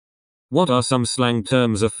What are some slang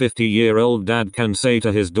terms a 50-year-old dad can say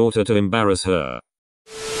to his daughter to embarrass her?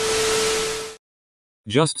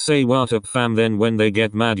 Just say "what up fam," then when they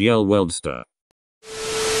get mad yell "Weldster."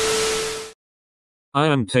 I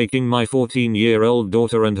am taking my 14-year-old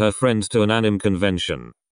daughter and her friends to an anime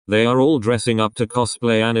convention. They are all dressing up to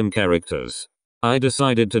cosplay anime characters. I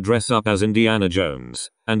decided to dress up as Indiana Jones,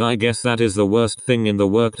 and I guess that is the worst thing in the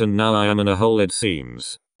world, and now I am in a hole it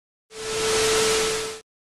seems.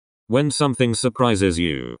 When something surprises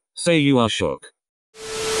you, say you are shook.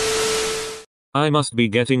 I must be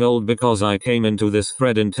getting old because I came into this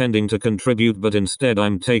thread intending to contribute, but instead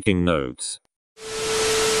I'm taking notes.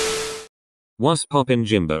 What's poppin'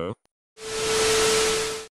 Jimbo?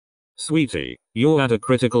 Sweetie, you're at a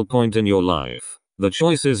critical point in your life. The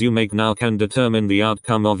choices you make now can determine the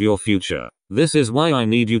outcome of your future. This is why I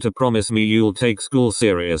need you to promise me you'll take school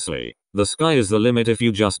seriously. The sky is the limit if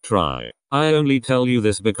you just try. I only tell you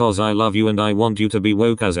this because I love you and I want you to be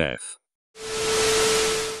woke as F.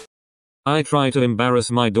 I try to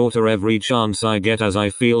embarrass my daughter every chance I get, as I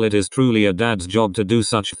feel it is truly a dad's job to do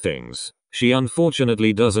such things. She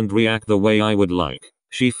unfortunately doesn't react the way I would like.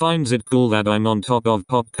 She finds it cool that I'm on top of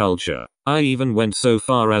pop culture. I even went so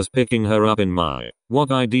far as picking her up in my,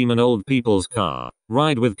 what I deem an old people's car,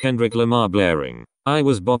 ride with Kendrick Lamar blaring. I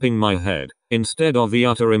was bopping my head. Instead of the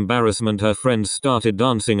utter embarrassment, her friends started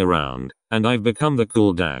dancing around, and I've become the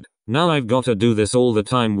cool dad. Now I've got to do this all the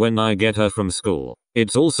time when I get her from school.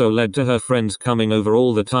 It's also led to her friends coming over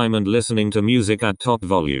all the time and listening to music at top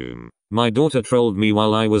volume. My daughter trolled me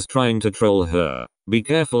while I was trying to troll her. Be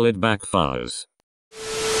careful, it backfires.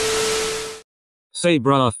 Say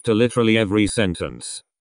bruh after literally every sentence.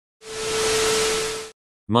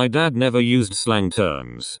 My dad never used slang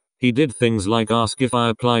terms. He did things like ask if I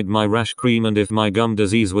applied my rash cream and if my gum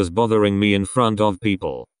disease was bothering me in front of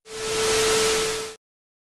people.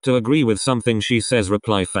 To agree with something she says,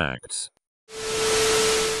 reply facts.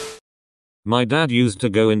 My dad used to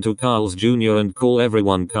go into Carl's Jr. and call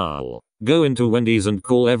everyone Carl. Go into Wendy's and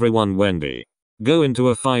call everyone Wendy. Go into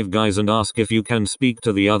a Five Guys and ask if you can speak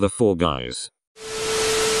to the other four guys.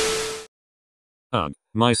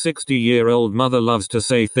 My 60-year-old mother loves to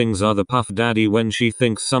say things are the puff daddy when she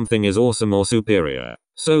thinks something is awesome or superior.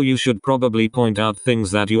 So you should probably point out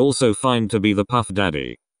things that you also find to be the puff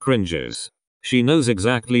daddy. Cringes. She knows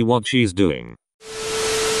exactly what she's doing.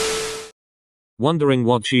 Wondering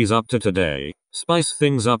what she's up to today? Spice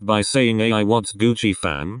things up by saying "Hey, what's Gucci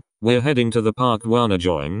fam? We're heading to the park, wanna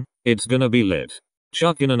join? It's gonna be lit."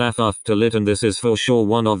 Chuck in an F after lit, and this is for sure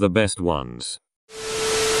one of the best ones.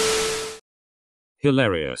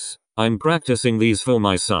 Hilarious. I'm practicing these for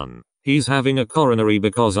my son. He's having a coronary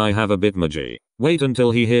because I have a bitmoji. Wait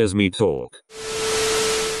until he hears me talk.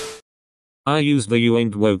 I used the "you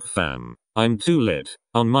ain't woke fam. I'm too lit"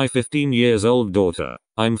 on my 15-years-old daughter.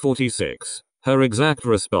 I'm 46. Her exact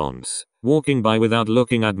response: walking by without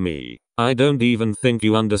looking at me. I don't even think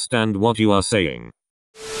you understand what you are saying.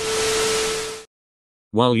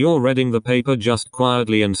 While you're reading the paper, just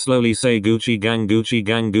quietly and slowly say Gucci gang, Gucci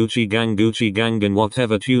gang, Gucci gang, Gucci gang in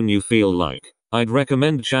whatever tune you feel like. I'd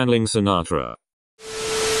recommend channeling Sinatra.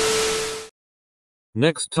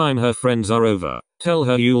 Next time her friends are over, tell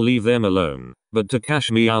her you'll leave them alone, but to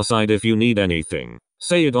cash me outside if you need anything.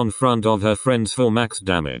 Say it on front of her friends for max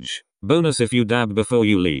damage. Bonus if you dab before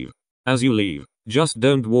you leave. As you leave, just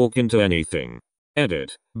don't walk into anything.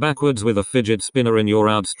 Edit. Backwards with a fidget spinner in your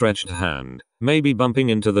outstretched hand. Maybe bumping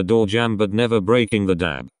into the door jamb but never breaking the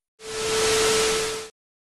dab.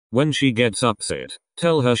 When she gets upset,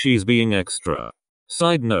 tell her she's being extra.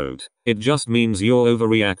 Side note, it just means you're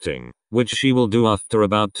overreacting, which she will do after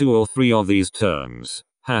about 2 or 3 of these terms.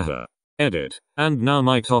 Haha. Edit. And now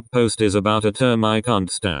my top post is about a term I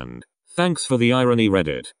can't stand. Thanks for the irony,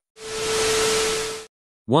 Reddit.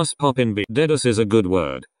 What's poppin' b? DDoS is a good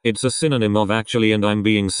word. It's a synonym of actually, and I'm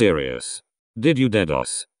being serious. Did you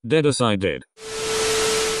DDoS? DDoS I did.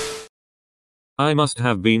 I must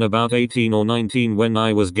have been about 18 or 19 when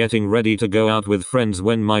I was getting ready to go out with friends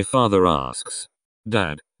when my father asks,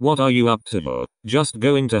 "Dad, what are you up to?" "Just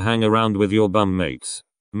going to hang around with your bum mates."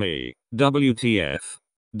 Me. WTF?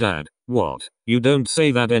 Dad, what? You don't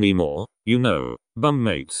say that anymore, you know. Bum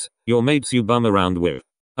mates. Your mates you bum around with.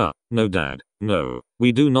 No dad, no.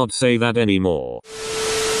 We do not say that anymore.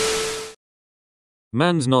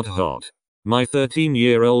 Man's not hot. My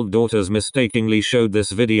 13-year-old daughters mistakenly showed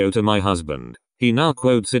this video to my husband. He now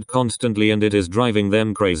quotes it constantly and it is driving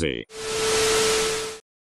them crazy.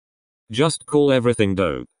 Just call everything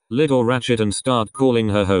dope, lit or ratchet and start calling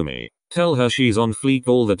her homie. Tell her she's on fleek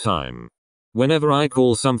all the time. Whenever I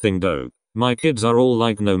call something dope, my kids are all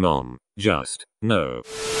like, "No mom, just, no."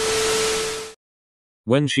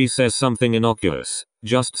 When she says something innocuous,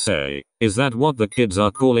 just say, "Is that what the kids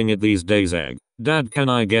are calling it these days, egg? Dad, can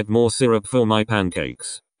I get more syrup for my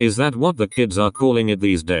pancakes? Is that what the kids are calling it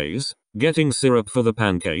these days? Getting syrup for the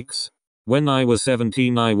pancakes?" When I was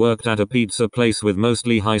 17, I worked at a pizza place with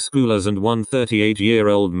mostly high schoolers and one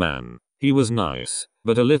 38-year-old man. He was nice,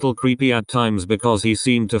 but a little creepy at times because he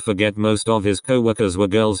seemed to forget most of his coworkers were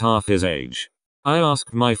girls half his age. I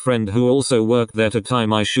asked my friend who also worked there to tie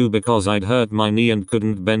my shoe because I'd hurt my knee and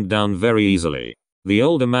couldn't bend down very easily. The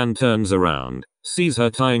older man turns around, sees her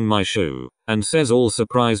tying my shoe, and says all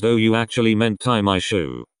surprised, "Oh, you actually meant tie my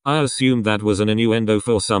shoe." I assumed that was an innuendo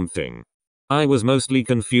for something. I was mostly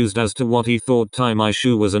confused as to what he thought tie my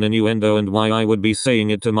shoe was an innuendo and why I would be saying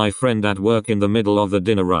it to my friend at work in the middle of the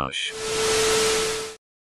dinner rush.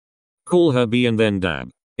 Call her B and then dab.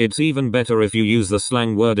 It's even better if you use the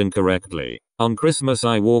slang word incorrectly. On Christmas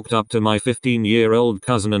I walked up to my 15-year-old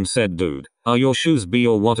cousin and said, "Dude, are your shoes B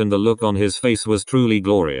or what?" And the look on his face was truly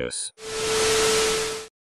glorious.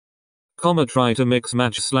 Try to mix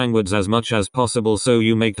match slang words as much as possible so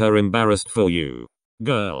you make her embarrassed for you.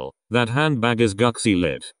 Girl, that handbag is guxy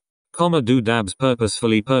lit. Do dabs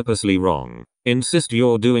purposely wrong. Insist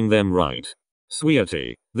you're doing them right.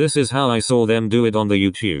 Sweetie, this is how I saw them do it on the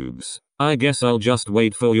YouTubes. I guess I'll just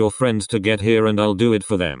wait for your friends to get here and I'll do it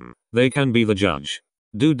for them. They can be the judge.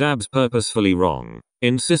 Do dabs purposefully wrong.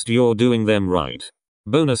 Insist you're doing them right.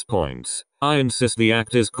 Bonus points. I insist the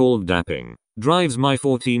act is called dapping. Drives my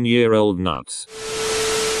 14-year-old nuts.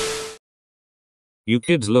 You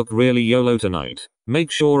kids look really YOLO tonight.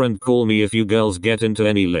 Make sure and call me if you girls get into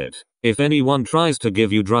any lit. If anyone tries to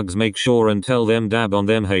give you drugs, make sure and tell them dab on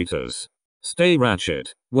them haters. Stay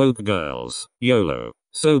ratchet. Woke girls. YOLO.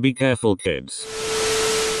 So be careful, kids.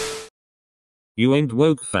 You ain't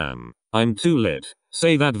woke, fam. I'm too lit.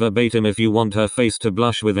 Say that verbatim if you want her face to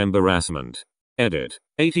blush with embarrassment. Edit.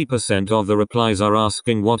 80% of the replies are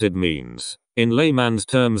asking what it means. In layman's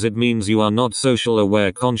terms, it means you are not social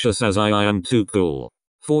aware conscious as I am too cool.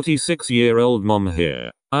 46-year-old mom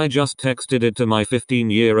here. I just texted it to my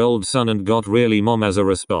 15-year-old son and got really mom as a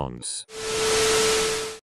response.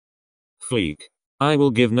 Fleek. I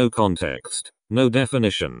will give no context, no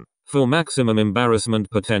definition. For maximum embarrassment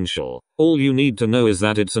potential, all you need to know is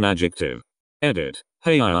that it's an adjective. Edit.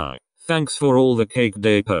 Hey I. Thanks for all the cake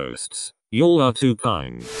day posts. Y'all are too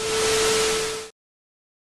kind.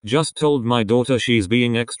 Just told my daughter she's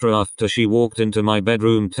being extra after she walked into my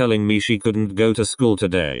bedroom telling me she couldn't go to school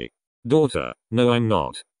today. Daughter, no I'm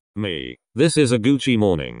not. Me. This is a Gucci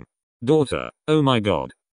morning. Daughter, oh my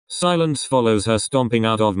god. Silence follows her stomping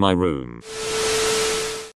out of my room.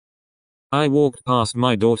 I walked past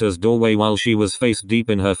my daughter's doorway while she was face deep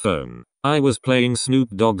in her phone. I was playing Snoop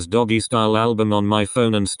Dogg's Doggy Style album on my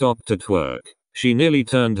phone and stopped to twerk. She nearly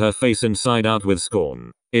turned her face inside out with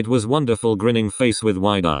scorn. It was wonderful, grinning face with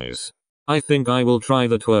wide eyes. I think I will try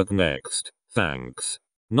the twerk next. Thanks.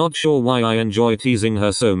 Not sure why I enjoy teasing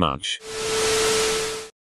her so much.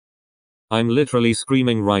 I'm literally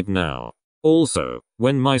screaming right now. Also,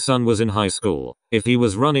 when my son was in high school, if he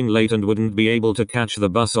was running late and wouldn't be able to catch the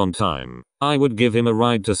bus on time, I would give him a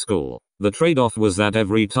ride to school. The trade-off was that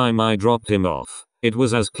every time I dropped him off, it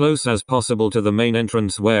was as close as possible to the main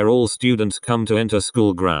entrance where all students come to enter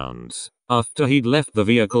school grounds. After he'd left the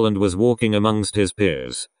vehicle and was walking amongst his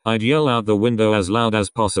peers, I'd yell out the window as loud as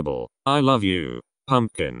possible, "I love you,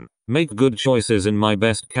 pumpkin." Make good choices in my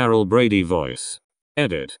best Carol Brady voice.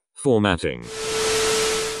 Edit. Formatting.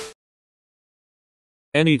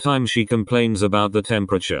 Anytime she complains about the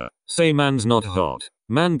temperature, say man's not hot.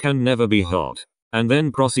 Man can never be hot. And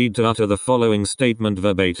then proceed to utter the following statement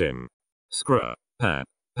verbatim. Scrr, pap,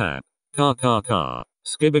 pap, car,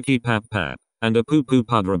 skibbity pap pap, and a poo poo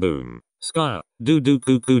pudra boom. Skr, doo doo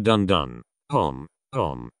cuckoo dun dun.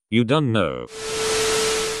 Pom, you done know.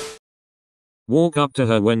 Walk up to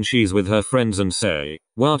her when she's with her friends and say,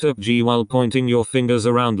 "What up G?" while pointing your fingers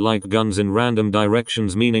around like guns in random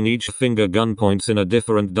directions, meaning each finger gun points in a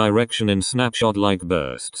different direction in snapshot-like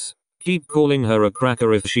bursts. Keep calling her a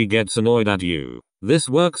cracker if she gets annoyed at you. This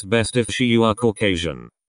works best if you are Caucasian.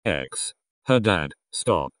 X. Her dad,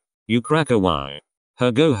 stop. You cracker Y.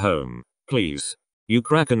 Her go home, please. You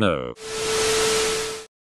cracker no.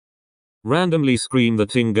 Randomly scream the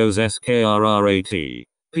ting goes SKRRAT.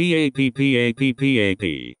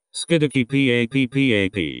 PAPPAPPAP, skidaki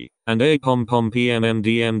PAPPAP, and a pom pom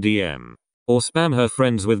PMMDMDM. Or spam her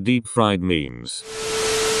friends with deep fried memes.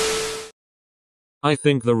 I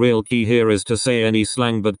think the real key here is to say any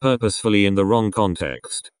slang but purposefully in the wrong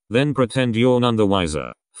context. Then pretend you're none the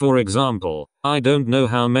wiser. For example, I don't know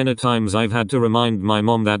how many times I've had to remind my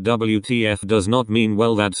mom that WTF does not mean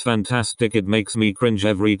well that's fantastic. It makes me cringe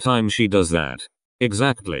every time she does that.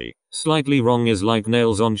 Exactly. Slightly wrong is like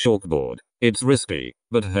nails on chalkboard. It's risky,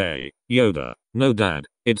 but hey, Yoda. No dad,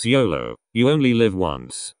 it's YOLO. You only live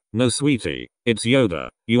once. No sweetie, it's Yoda.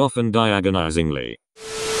 You often die agonizingly.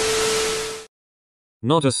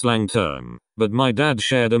 Not a slang term, but my dad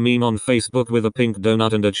shared a meme on Facebook with a pink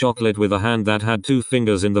donut and a chocolate with a hand that had 2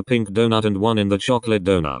 fingers in the pink donut and 1 in the chocolate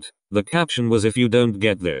donut. The caption was, "If you don't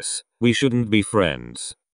get this, we shouldn't be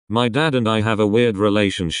friends." My dad and I have a weird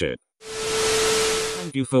relationship.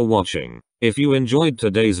 Thank you for watching. If you enjoyed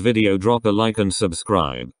today's video, drop a like and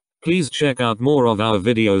subscribe. Please check out more of our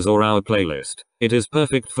videos or our playlist. It is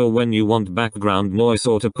perfect for when you want background noise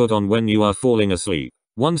or to put on when you are falling asleep.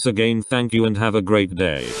 Once again, thank you and have a great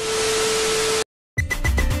day.